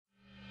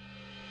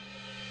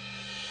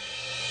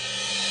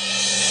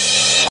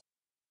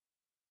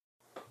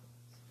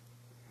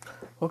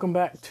Welcome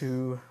back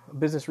to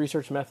Business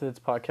Research Methods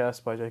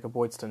podcast by Jacob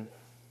Boydston.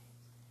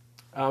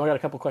 I got a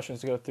couple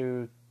questions to go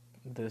through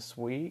this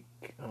week.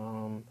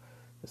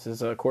 This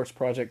is course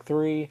project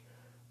 3.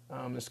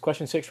 This is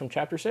question 6 from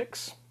chapter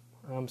 6.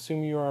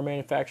 Assume you are a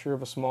manufacturer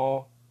of a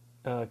small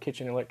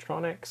kitchen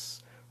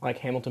electronics like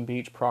Hamilton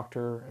Beach,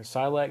 Procter, and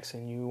Silex,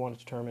 and you want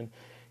to determine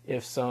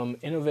if some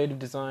innovative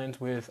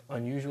designs with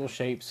unusual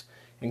shapes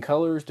and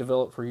colors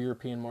developed for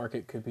European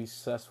market could be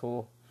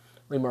successfully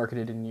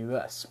marketed in the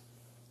U.S.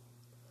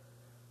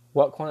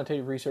 What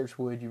quantitative research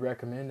would you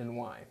recommend and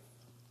why?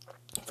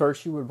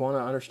 First, you would want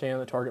to understand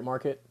the target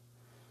market.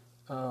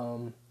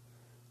 You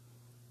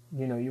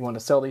want to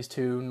sell these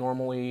to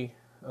normally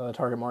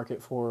target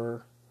market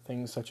for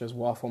things such as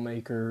waffle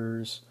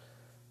makers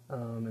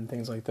and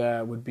things like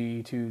that would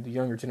be to the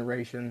younger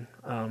generation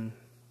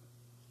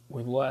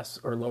with less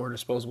or lower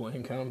disposable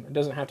income. It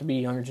doesn't have to be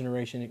younger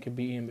generation. It could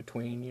be in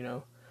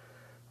between,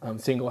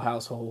 single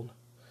household,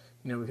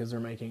 because they're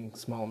making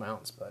small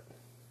amounts. But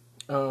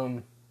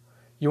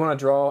you want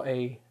to draw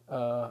a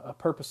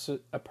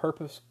purposive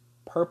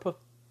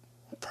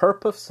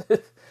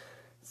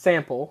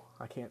sample.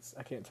 I can't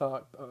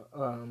talk.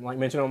 Like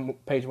mentioned on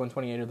page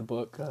 128 of the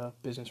book,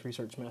 Business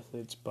Research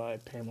Methods by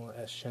Pamela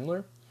S.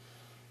 Schindler,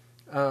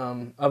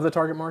 of the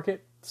target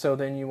market. So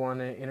then you want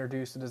to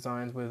introduce the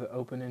designs with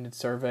open-ended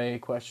survey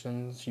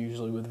questions,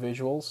 usually with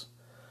visuals,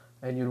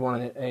 and you'd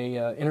want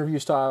a interview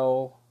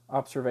style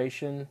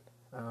observation.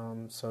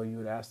 So you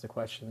would ask the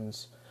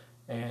questions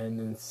and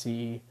then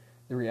see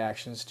the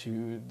reactions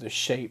to the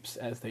shapes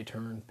as they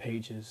turn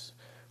pages,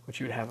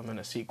 which you would have them in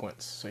a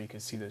sequence so you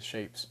could see the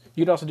shapes.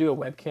 You'd also do a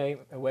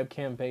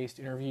webcam-based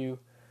interview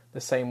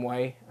the same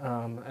way.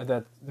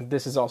 That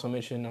this is also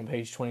mentioned on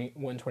page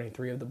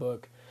 123 of the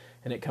book,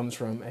 and it comes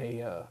from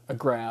a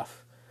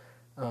graph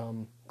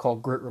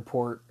called Grit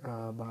Report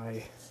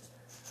by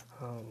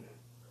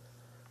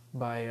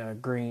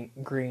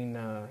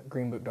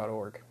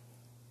greenbook.org.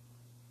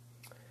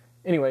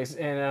 Anyways,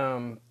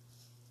 and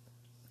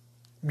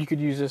you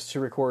could use this to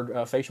record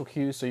facial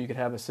cues, so you could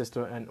have a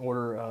system, an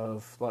order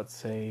of, let's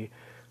say,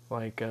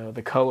 like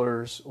the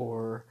colors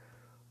or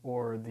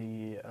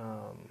the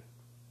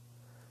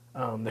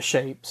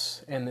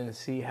shapes, and then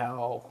see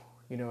how,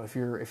 if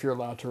you're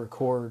allowed to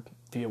record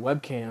via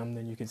webcam,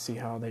 then you can see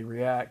how they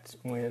react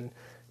when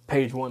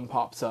page 1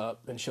 pops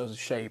up and shows a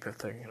shape. If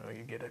they,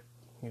 you get a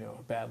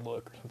bad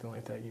look or something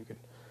like that,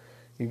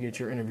 you get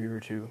your interviewer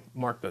to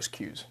mark those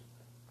cues.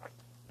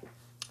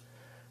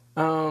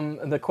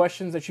 The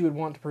questions that you would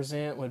want to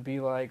present would be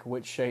like,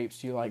 which shapes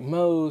do you like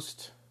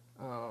most,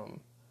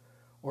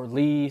 or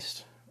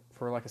least,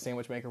 for like a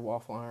sandwich maker,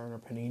 waffle iron, or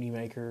panini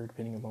maker,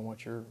 depending upon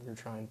what you're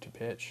trying to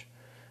pitch.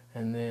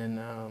 And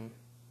then,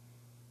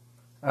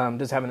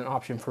 does having an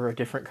option for a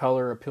different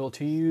color appeal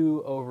to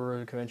you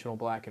over a conventional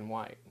black and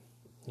white?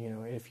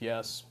 If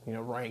yes,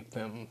 rank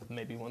them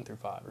maybe 1 through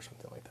 5 or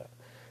something like that.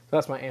 So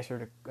that's my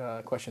answer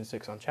to question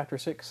 6 on chapter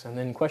 6. And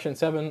then question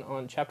 7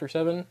 on chapter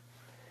 7.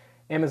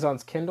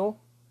 Amazon's Kindle,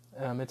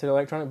 it's an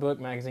electronic book,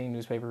 magazine,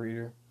 newspaper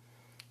reader,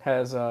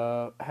 has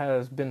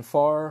been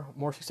far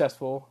more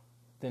successful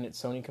than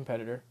its Sony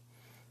competitor.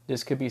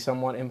 This could be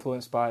somewhat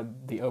influenced by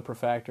the Oprah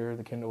factor.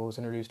 The Kindle was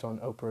introduced on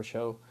Oprah's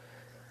show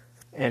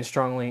and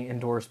strongly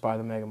endorsed by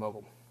the mega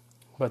mogul.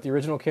 But the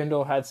original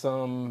Kindle had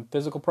some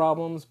physical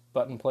problems,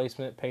 button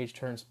placement, page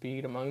turn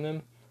speed among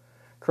them.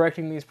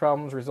 Correcting these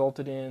problems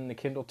resulted in the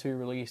Kindle 2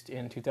 released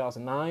in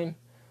 2009.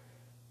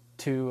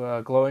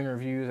 To glowing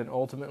reviews and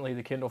ultimately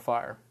the Kindle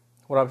Fire.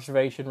 What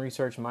observation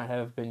research might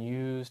have been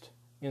used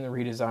in the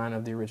redesign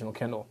of the original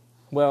Kindle?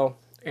 Well,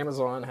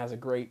 Amazon has a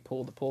great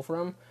pool to pull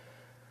from,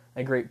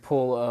 a great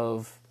pool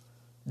of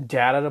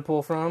data to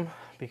pull from,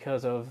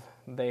 because of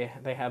they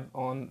have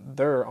on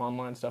their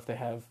online stuff, they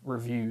have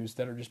reviews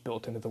that are just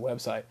built into the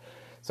website.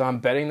 So I'm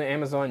betting that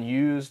Amazon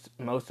used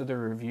most of the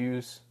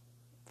reviews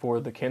for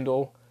the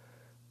Kindle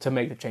to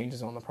make the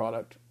changes on the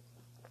product,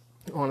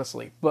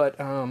 honestly. But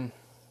I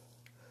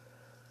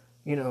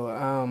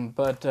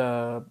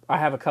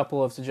have a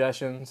couple of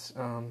suggestions.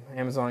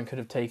 Amazon could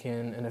have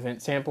taken an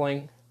event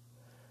sampling.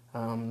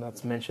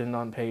 That's mentioned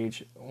on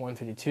page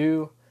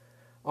 152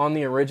 on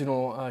the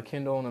original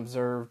Kindle, and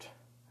observed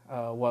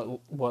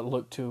what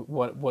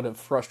would have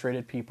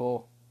frustrated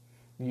people,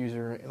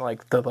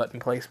 like the button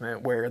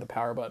placement, where the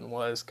power button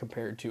was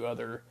compared to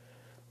other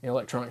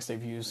electronics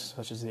they've used,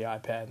 such as the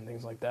iPad and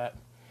things like that.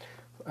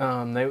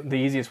 The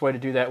easiest way to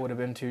do that would have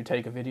been to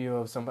take a video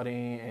of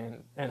somebody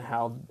and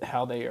how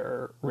they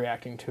are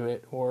reacting to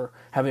it, or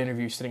have the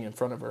interview sitting in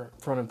front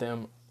of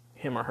them,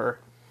 him or her.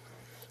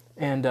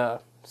 And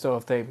so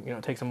if they,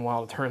 it takes them a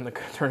while to turn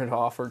it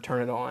off or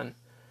turn it on,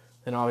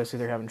 then obviously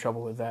they're having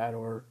trouble with that,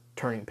 or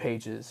turning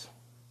pages.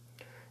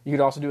 You could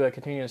also do a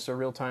continuous or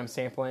real-time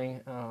sampling.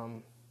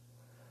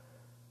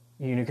 The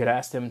interview could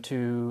ask them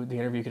to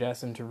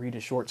read a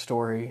short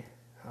story.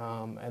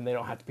 And they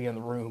don't have to be in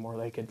the room, or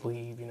they could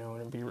leave,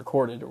 and be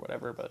recorded or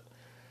whatever. But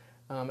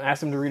ask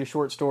them to read a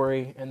short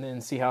story, and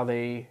then see how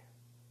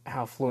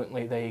how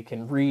fluently they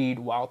can read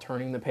while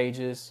turning the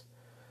pages.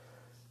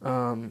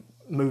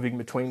 moving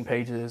between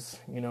pages,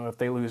 if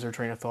they lose their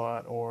train of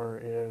thought or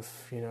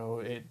if,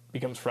 it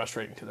becomes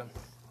frustrating to them.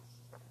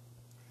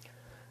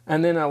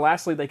 And then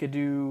lastly, they could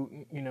do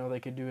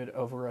it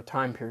over a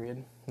time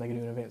period. They could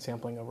do an advanced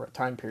sampling over a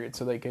time period.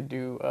 So they could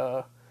do,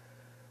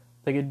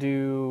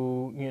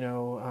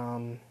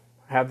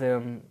 have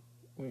them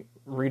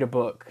read a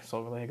book.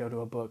 So they go to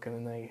a book and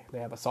then they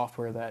have a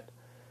software that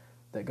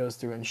goes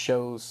through and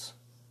shows,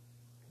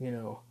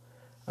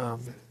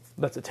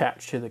 that's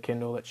attached to the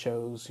Kindle that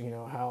shows,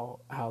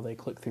 how they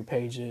click through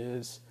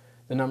pages,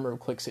 the number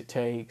of clicks it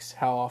takes,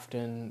 how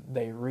often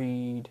they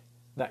read,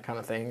 that kind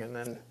of thing. And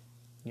then,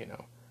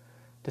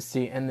 to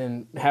see, and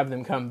then have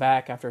them come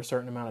back after a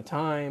certain amount of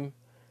time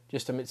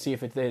just to see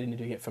if they need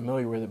to get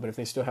familiar with it. But if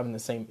they're still having the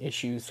same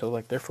issues, so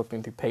like they're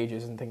flipping through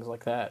pages and things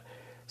like that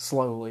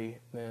slowly,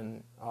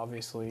 then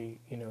obviously,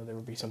 there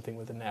would be something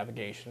with the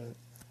navigation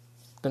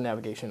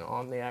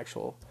on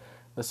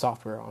the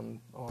software on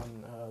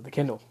the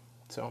Kindle.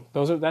 So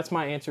that's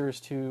my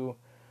answers to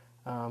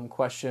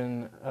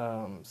question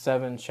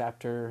 7,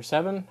 chapter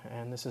 7,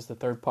 and this is the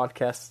third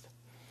podcast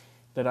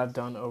that I've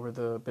done over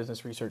the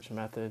business research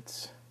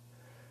methods.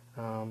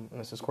 And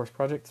this is course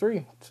project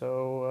 3.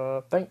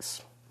 So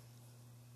thanks.